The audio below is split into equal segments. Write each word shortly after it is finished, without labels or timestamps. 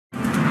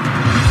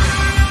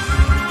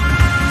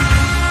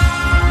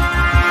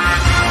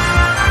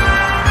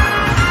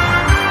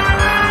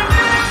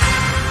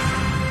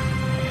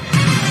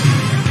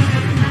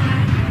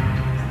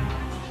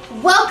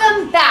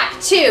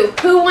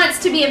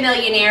Be a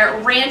Millionaire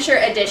Rancher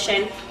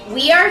Edition.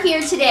 We are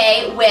here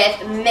today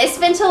with Miss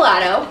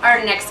Ventilato,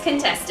 our next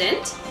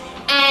contestant.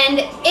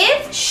 And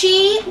if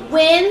she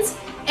wins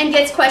and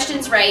gets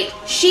questions right,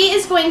 she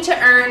is going to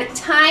earn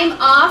time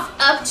off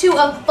up to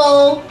a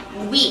full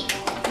week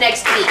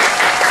next week.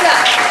 So,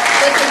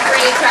 that's a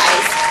great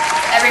prize.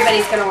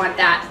 Everybody's going to want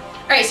that.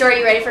 All right, so are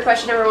you ready for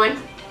question number one?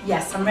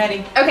 Yes, I'm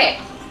ready. Okay,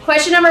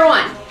 question number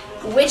one.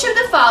 Which of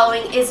the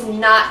following is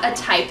not a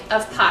type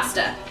of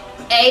pasta?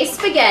 A,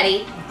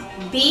 spaghetti,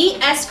 B,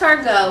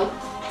 escargot,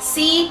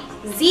 C,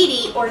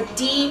 ziti, or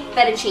D,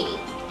 fettuccine?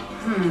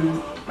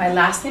 My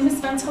last name is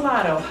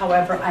Ventilato,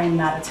 however, I am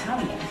not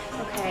Italian.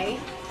 Okay.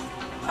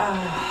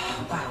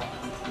 Wow.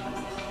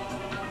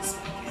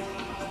 Spaghetti.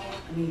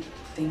 Let me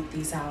think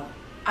these out.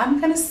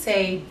 I'm gonna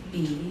say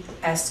B,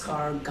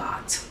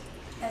 escargot.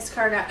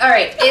 Escargot. All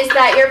right, is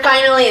that your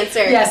final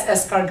answer? Yes,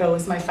 escargot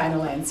is my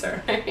final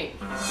answer. All right.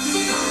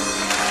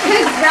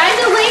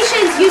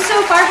 Congratulations, you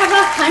so far have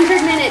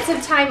 100 minutes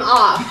of time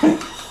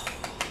off.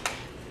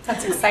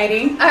 That's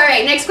exciting. All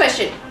right, next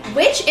question.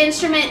 Which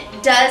instrument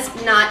does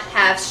not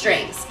have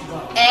strings?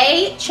 Whoa.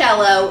 A,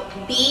 cello,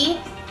 B,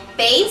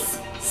 bass,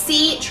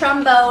 C,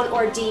 trombone,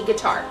 or D,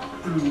 guitar?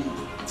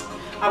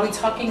 Are we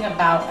talking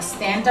about a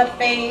stand-up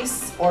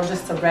bass or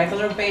just a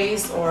regular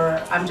bass, or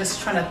I'm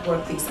just trying to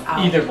work these out?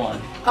 Either one.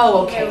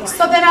 Oh, okay. Either one.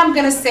 So then I'm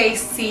gonna say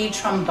C,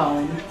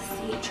 trombone.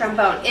 C,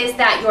 trombone. Is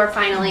that your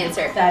final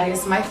answer? That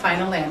is my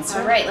final answer.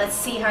 All right, let's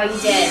see how you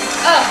did.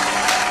 Oh,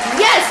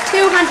 yes,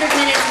 200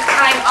 minutes of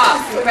time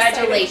off.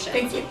 Congratulations.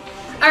 Thank you.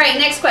 All right,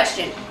 next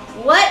question.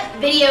 What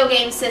video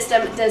game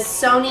system does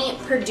Sony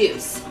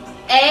produce?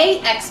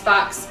 A,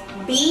 Xbox,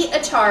 B,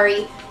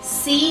 Atari,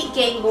 C,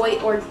 Game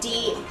Boy, or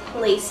D,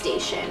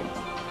 PlayStation?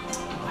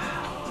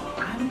 Wow.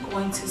 I'm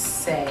going to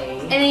say...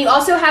 And then you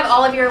also have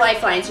all of your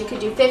lifelines. You could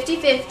do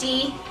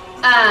 50-50,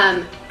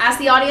 ask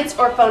the audience,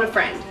 or phone a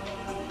friend.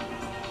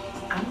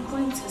 I'm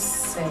going to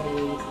say...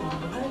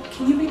 What?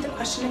 Can you read the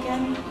question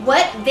again?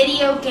 What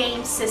video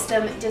game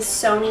system does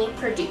Sony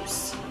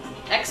produce?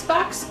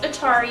 Xbox,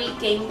 Atari,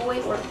 Game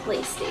Boy, or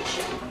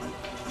PlayStation?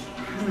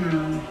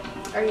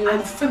 Are you?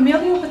 I'm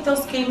familiar with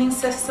those gaming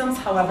systems,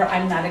 however,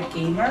 I'm not a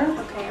gamer.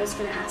 Okay, I was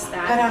gonna ask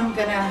that. But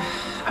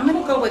I'm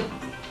gonna go with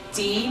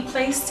D,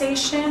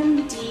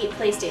 PlayStation. D,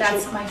 PlayStation.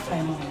 That's my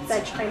final answer.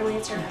 That's your final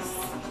answer? Yes.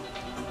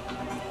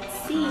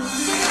 C.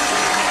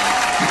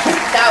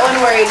 That one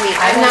worried me.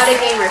 I'm not a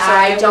gamer, so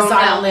I don't was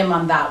on know. a limb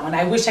on that one.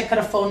 I wish I could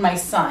have phoned my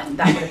son.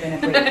 That would have been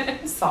a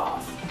great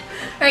solve.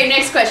 All right,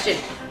 next question.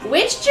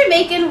 Which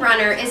Jamaican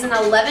runner is an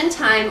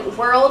 11-time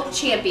world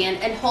champion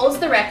and holds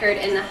the record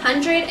in the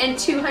 100 and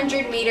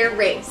 200 meter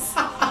race?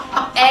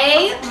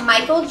 A,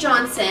 Michael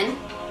Johnson,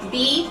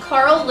 B,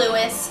 Carl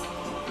Lewis,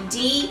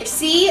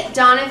 C,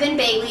 Donovan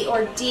Bailey,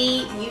 or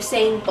D,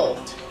 Usain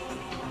Bolt?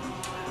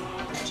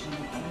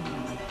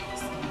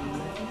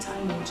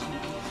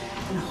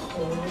 And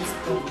holds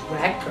the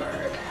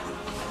record.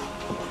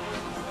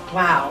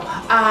 Wow.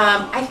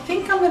 I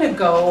think I'm gonna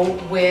go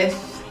with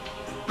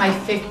my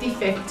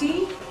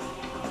 50-50.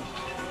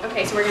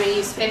 Okay, so we're going to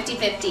use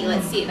 50-50.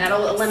 Let's see.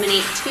 That'll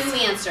eliminate two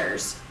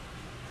answers.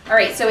 All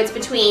right, so it's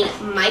between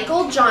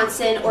Michael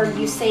Johnson or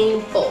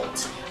Usain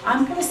Bolt.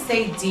 I'm going to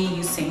say D,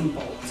 Usain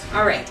Bolt.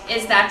 All right,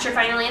 is that your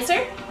final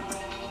answer?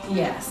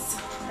 Yes.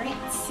 All right,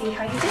 let's see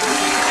how you did.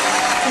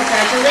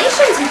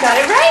 Congratulations, you got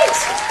it right.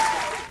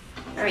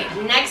 All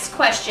right, next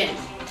question.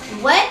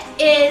 What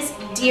is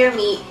deer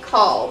meat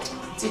called?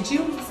 Did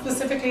you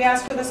specifically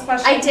ask for this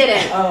question? I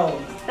didn't. Oh.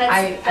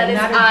 That is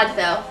odd,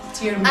 though.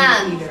 Deer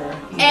meat eater.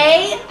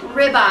 A,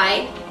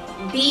 ribeye,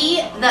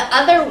 B, the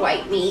other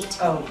white meat,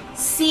 Oh.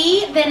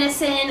 C,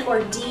 venison,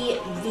 or D,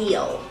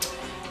 veal?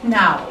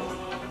 Now,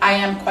 I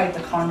am quite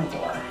the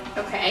carnivore.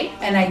 Okay.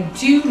 And I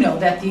do know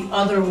that the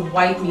other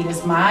white meat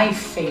is my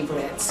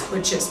favorite,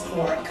 which is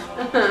pork.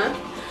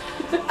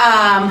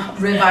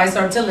 Ribeyes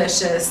are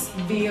delicious.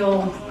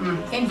 Veal,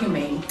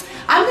 inhumane.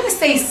 I'm going to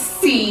say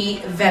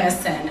C,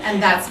 venison,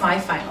 and that's my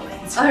final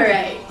answer. All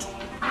right.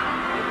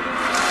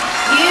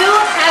 You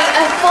have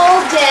a full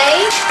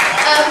day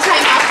of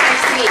time off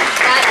next week.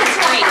 That is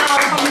great. Oh,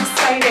 I'm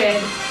excited.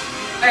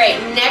 All right,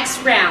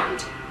 next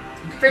round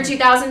for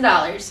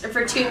 $2,000 or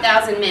for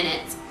 2,000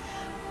 minutes.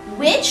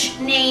 Which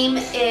name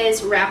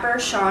is rapper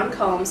Sean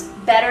Combs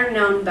better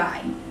known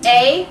by?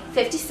 A,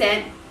 50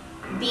 Cent,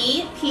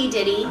 B, P.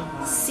 Diddy,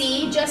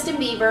 C, Justin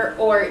Bieber,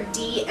 or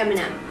D,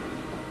 Eminem?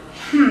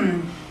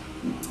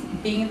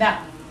 Being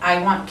that I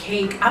want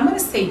cake, I'm going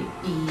to say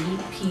B,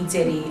 P.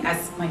 Diddy,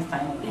 as my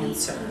final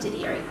answer. P.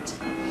 Diddy, all right.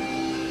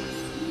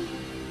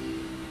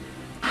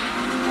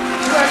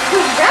 You are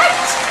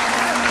correct!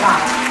 Wow,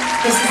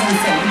 this is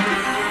insane.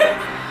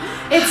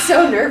 It's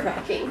so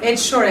nerve-wracking. It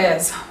sure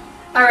is.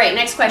 All right,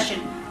 next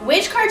question.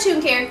 Which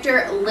cartoon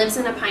character lives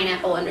in a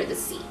pineapple under the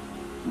sea?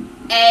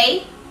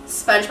 A,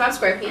 SpongeBob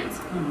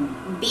SquarePants,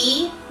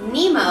 B,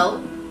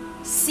 Nemo,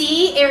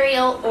 C,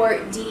 Ariel,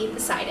 or D,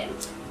 Poseidon?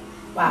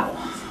 Wow.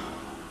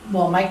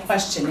 Well, my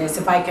question is,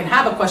 if I can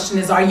have a question,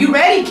 is are you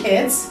ready,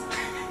 kids?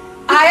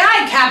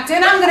 Aye,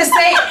 Captain. I'm gonna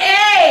say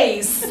A.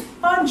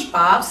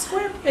 SpongeBob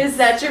SquarePants. Is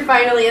that your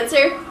final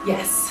answer?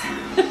 Yes.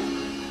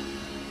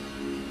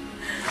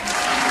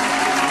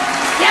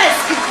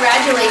 Yes,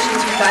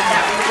 congratulations, you got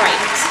that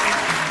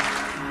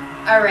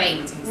right. All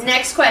right,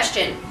 next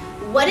question.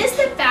 What is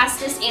the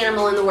fastest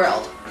animal in the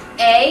world?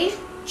 A,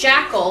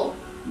 jackal,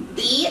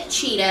 B,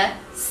 cheetah,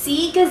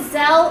 C,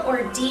 gazelle,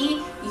 or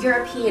D,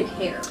 European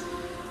hare?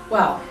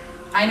 Well,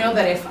 I know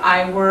that if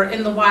I were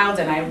in the wild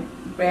and I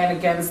ran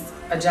against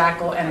a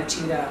jackal and a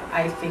cheetah,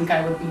 I think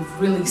I would be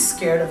really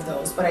scared of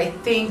those. But I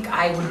think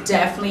I would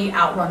definitely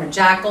outrun a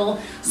jackal.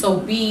 So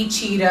B,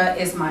 cheetah,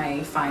 is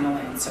my final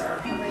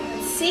answer. All right,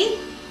 let's see.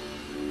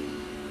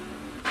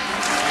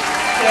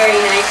 Very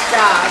nice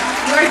job.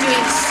 You are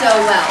doing so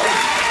well.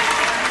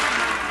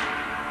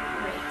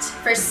 Great.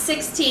 For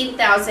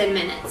 16,000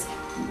 minutes.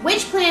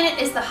 Which planet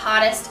is the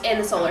hottest in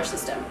the solar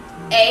system?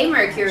 A,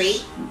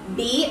 Mercury,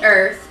 B,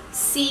 Earth,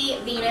 C,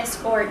 Venus,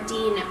 or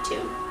D,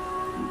 Neptune?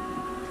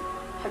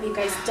 Have you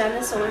guys done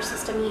the solar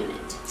system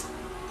unit?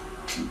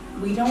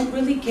 We don't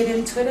really get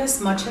into it as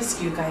much as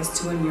you guys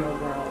do in your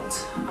world.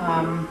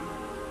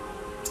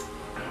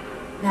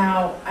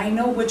 Now, I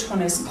know which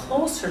one is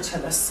closer to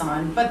the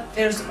sun, but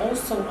there's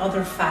also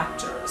other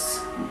factors.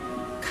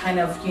 Kind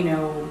of, you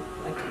know,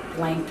 like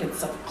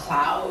blankets of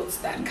clouds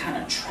that kind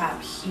of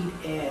trap heat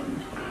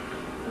in.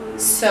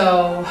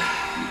 So,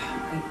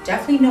 I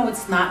definitely know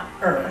it's not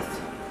Earth.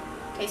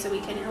 Okay, so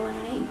we can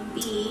eliminate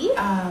B.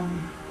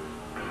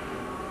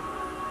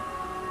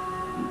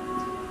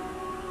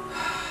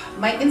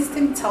 My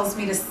instinct tells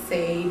me to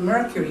say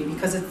Mercury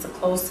because it's the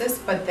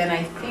closest, but then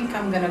I think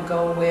I'm gonna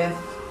go with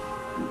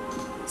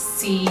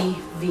C,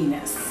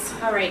 Venus.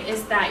 All right,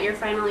 is that your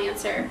final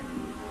answer?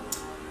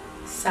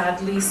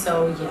 Sadly,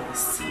 so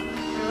yes.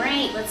 All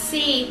right, let's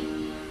see.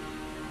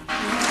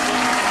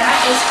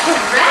 That is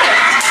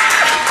correct.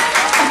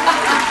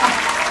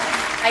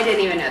 I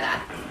didn't even know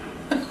that.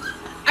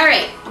 All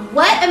right,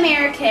 what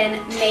American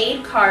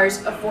made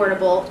cars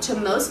affordable to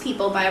most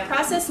people by a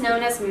process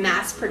known as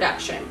mass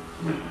production?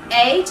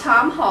 A,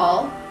 Tom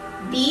Hall,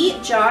 B,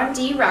 John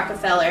D.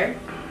 Rockefeller,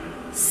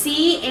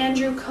 C,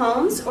 Andrew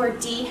Combs, or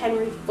D,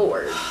 Henry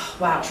Ford?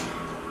 Wow.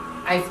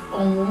 I've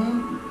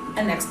owned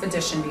an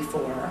expedition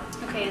before.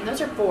 Okay, and those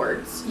are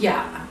Fords.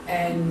 Yeah,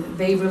 and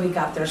they really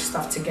got their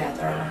stuff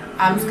together.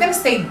 I'm just gonna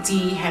say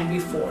D, Henry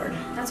Ford.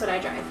 That's what I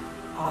drive.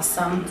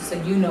 Awesome, so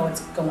you know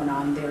what's going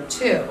on there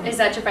too. Is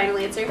that your final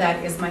answer?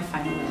 That is my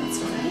final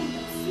answer.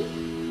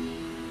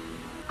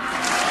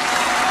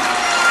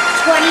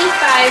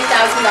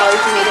 $25,000.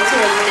 You made it to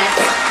the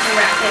next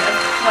bracket of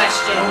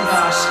questions. Oh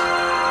gosh.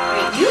 All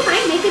right, you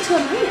might make it to $1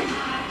 million.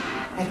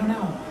 I don't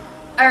know.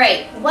 All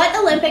right, what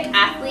Olympic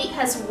athlete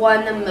has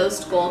won the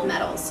most gold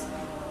medals?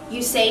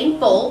 Usain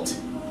Bolt,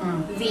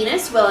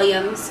 Venus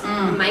Williams,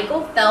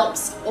 Michael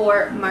Phelps,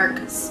 or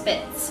Mark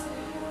Spitz?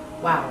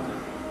 Wow.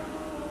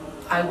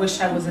 I wish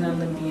I was an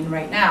Olympian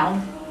right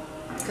now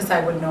because I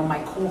would know my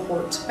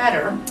cohort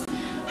better.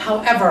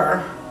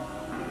 However,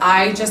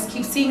 I just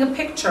keep seeing a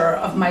picture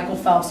of Michael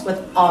Phelps with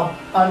a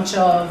bunch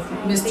of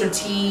Mr.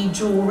 T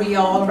jewelry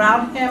all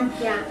around him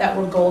that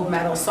were gold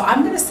medals. So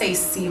I'm going to say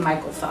C,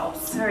 Michael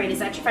Phelps. All right, is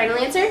that your final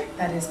answer?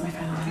 That is my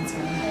final answer.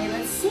 Okay,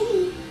 let's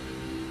see.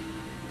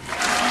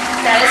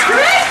 That is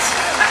correct.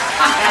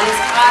 That is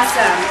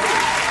awesome.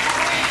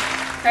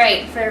 All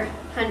right, for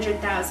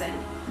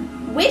 100,000.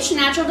 Which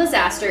natural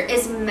disaster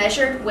is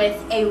measured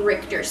with a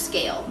Richter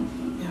scale?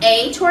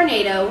 A,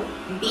 tornado,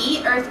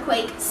 B,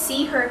 earthquake,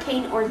 C,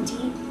 hurricane, or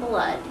D,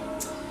 flood?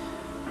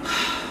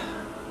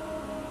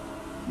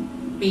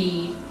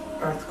 B,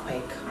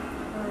 earthquake.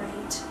 All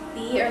right,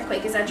 B,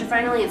 earthquake. Is that your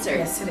final answer?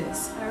 Yes, it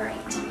is. All right.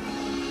 You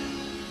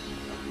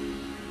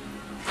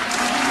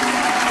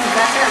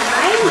got that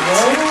right.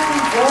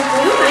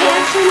 You might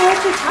actually know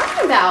what you're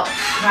talking about.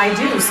 I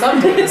do,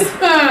 some days.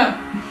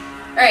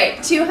 All right,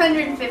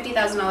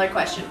 $250,000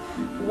 question.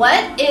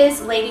 What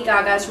is Lady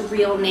Gaga's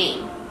real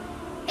name?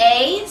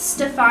 A,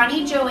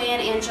 Stefani Joanne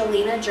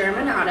Angelina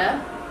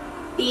Germanata,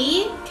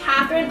 B,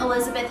 Catherine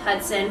Elizabeth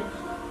Hudson,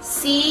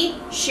 C,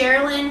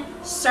 Sherilyn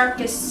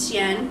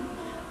Sarkisian,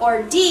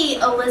 or D,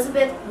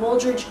 Elizabeth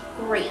Wooldridge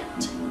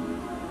Grant?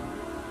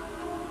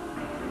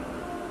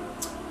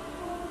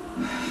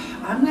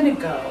 I'm gonna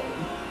go.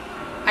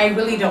 I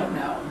really don't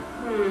know.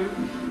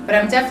 But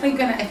I'm definitely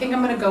gonna, I think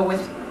I'm gonna go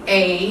with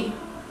A.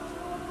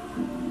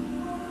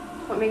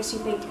 What makes you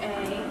think A?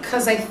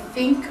 Because I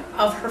think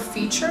of her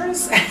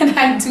features and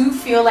I do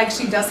feel like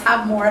she does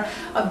have more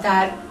of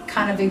that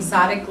kind of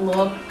exotic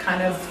look,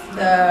 kind of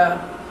the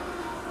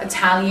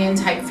Italian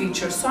type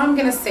features. So I'm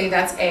gonna say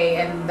that's A,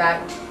 and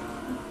that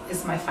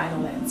is my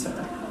final answer.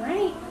 All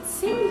right, let's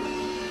see.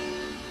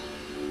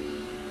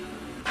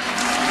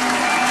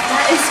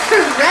 That is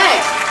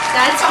correct.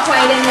 That's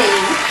quite a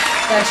name.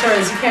 That sure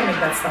is. You can't make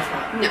that stuff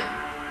up. No.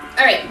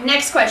 All right,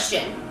 next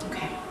question.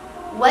 Okay.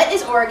 What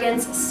is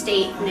Oregon's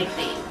state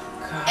nickname?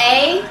 God.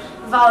 A,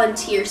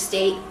 Volunteer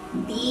State,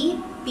 B,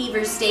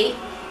 Beaver State,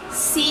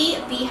 C,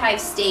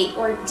 Beehive State,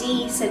 or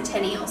D,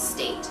 Centennial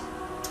State?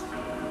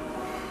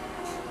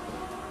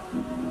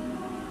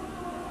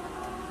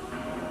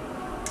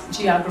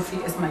 Geography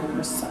is my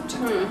worst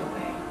subject, by the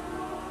way.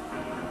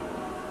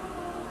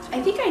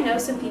 I think I know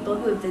some people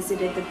who have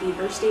visited the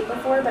Beaver State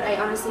before, but I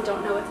honestly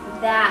don't know if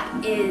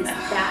that is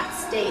that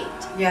state.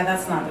 Yeah,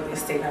 that's not really a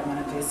state I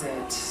want to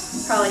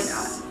visit. Probably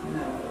not.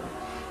 No.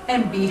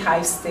 And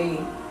Beehive State,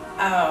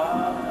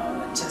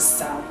 oh, it just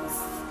sounds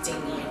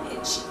stingy and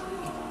itchy.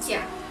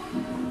 Yeah.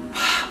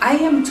 I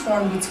am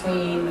torn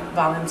between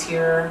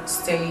Volunteer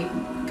State.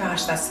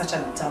 Gosh, that's such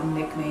a dumb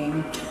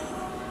nickname.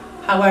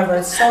 However,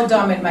 it's so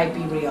dumb it might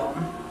be real.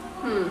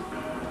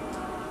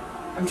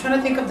 I'm trying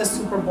to think of the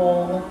Super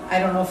Bowl. I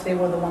don't know if they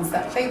were the ones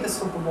that played the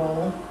Super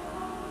Bowl.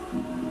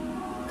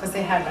 Because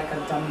they had like a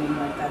dumb name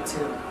like that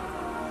too.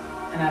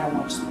 And I don't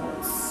watch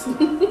sports.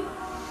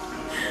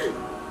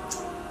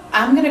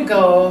 I'm going to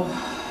go,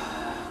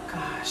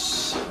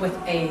 gosh, with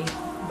a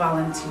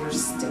Volunteer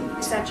State.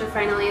 Is that your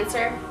final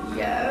answer?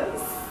 Yes.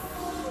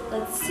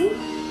 Let's see.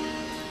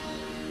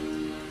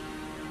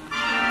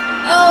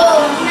 Oh,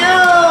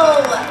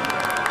 no!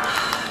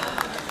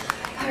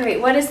 All right,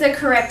 what is the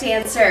correct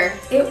answer?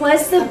 It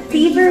was the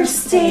Beaver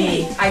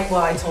State. I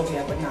told you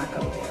I would not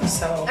go there,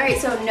 so. All right,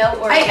 so no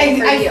Oregon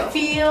for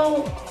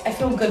you. I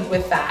feel good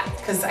with that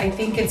because I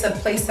think it's a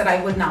place that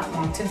I would not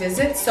want to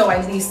visit, so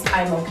at least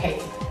I'm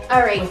okay.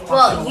 All right,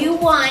 well, you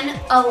won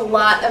a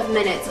lot of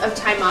minutes of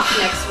time off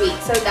next week,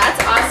 so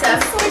that's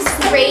awesome.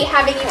 It's great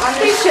having you on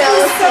the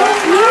show.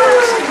 Thank you so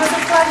much. It was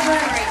a pleasure.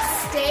 All right,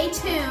 stay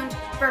tuned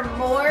for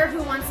more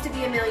Who Wants to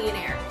Be a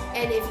Millionaire.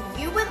 And if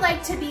you would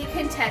like to be a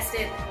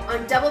contestant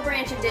on Double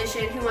Branch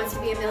Edition, Who Wants to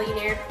Be a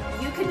Millionaire,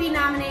 you could be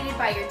nominated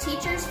by your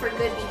teachers for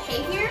good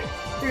behavior,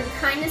 through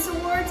kindness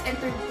awards, and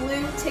through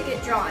blue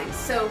ticket drawings.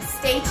 So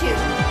stay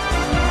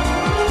tuned.